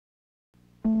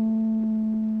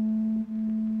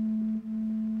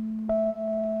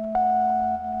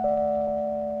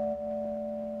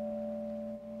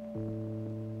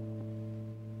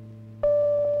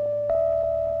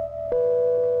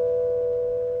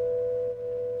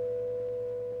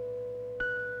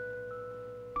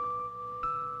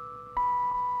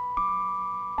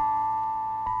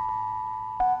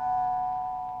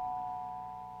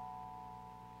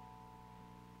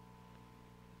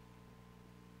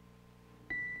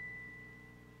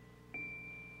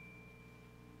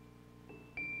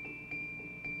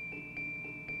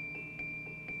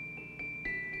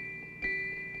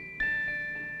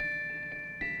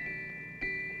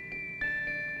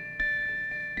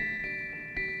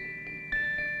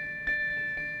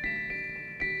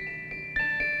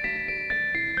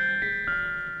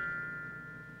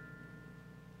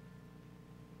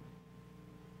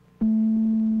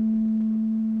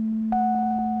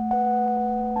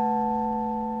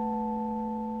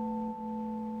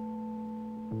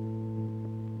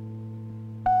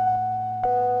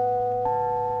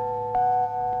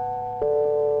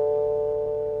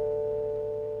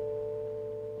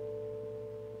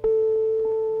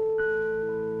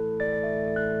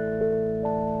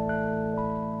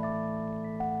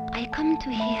come to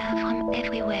here from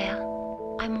everywhere.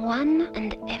 I'm one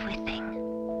and everything.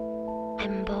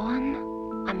 I'm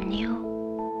born, I'm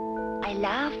new. I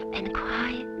laugh and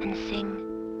cry and sing.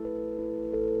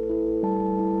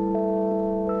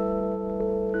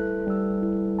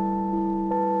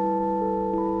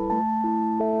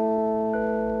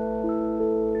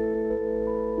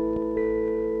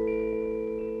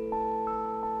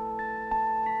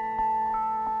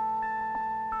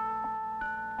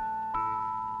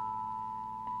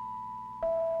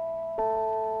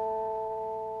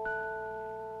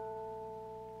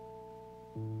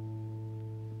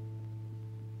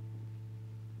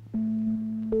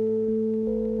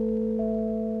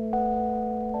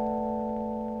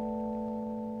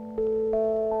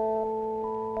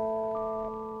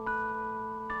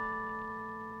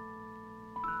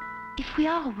 If we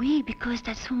are we because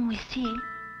that's whom we see,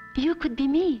 you could be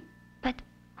me, but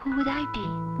who would I be?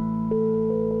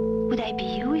 Would I be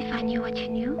you if I knew what you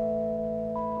knew?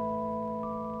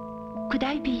 Could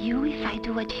I be you if I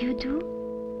do what you do?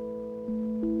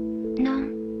 No,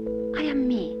 I am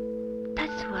me.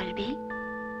 That's who I'll be.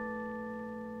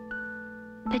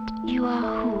 But you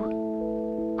are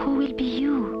who? Who will be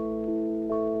you?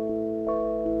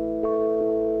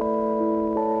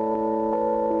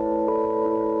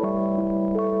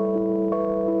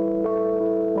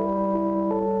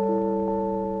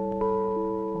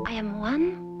 I am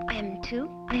one, I am two,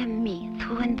 I am me,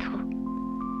 through and through.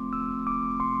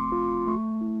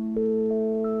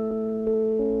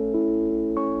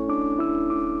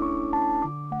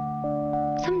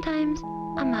 Sometimes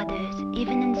I'm others,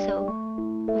 even and so,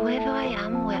 whoever I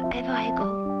am, wherever I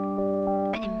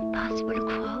go, an impossible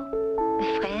crow,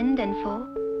 a friend and foe,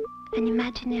 an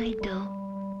imaginary doe,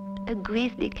 a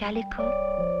grizzly calico.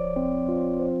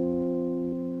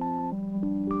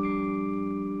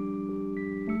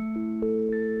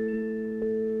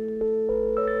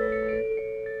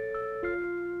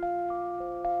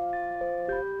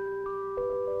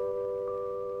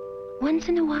 Once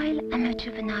in a while, I'm a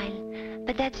juvenile,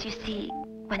 but that's, you see,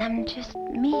 when I'm just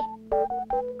me.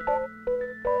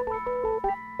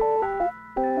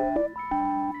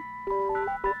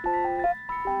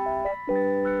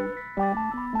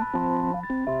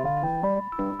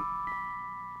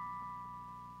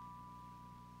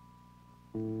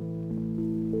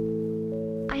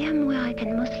 I am where I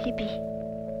can mostly be.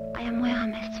 I am where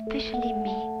I'm especially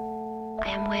me. I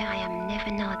am where I am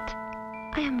never not.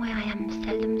 I am where I am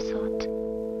seldom sought.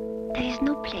 There is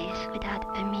no place without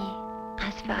a me,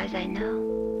 as far as I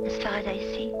know, as far as I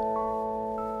see.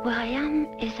 Where I am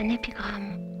is an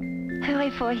epigram.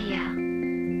 Hurry for here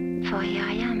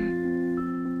I am.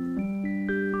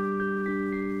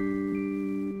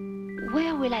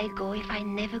 Where will I go if I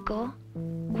never go?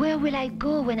 Where will I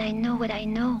go when I know what I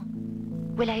know?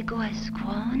 Will I go as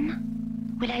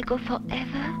grown? Will I go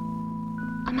forever?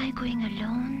 Am I going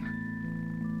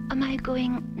alone? Am I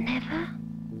going never?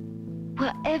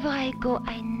 Wherever I go,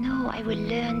 I know I will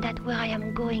learn that where I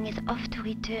am going is off to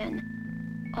return.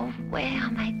 Oh, where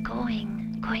am I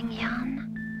going? Going yon?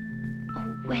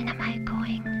 Oh, when am I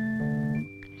going?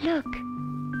 Look,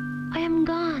 I am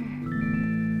gone.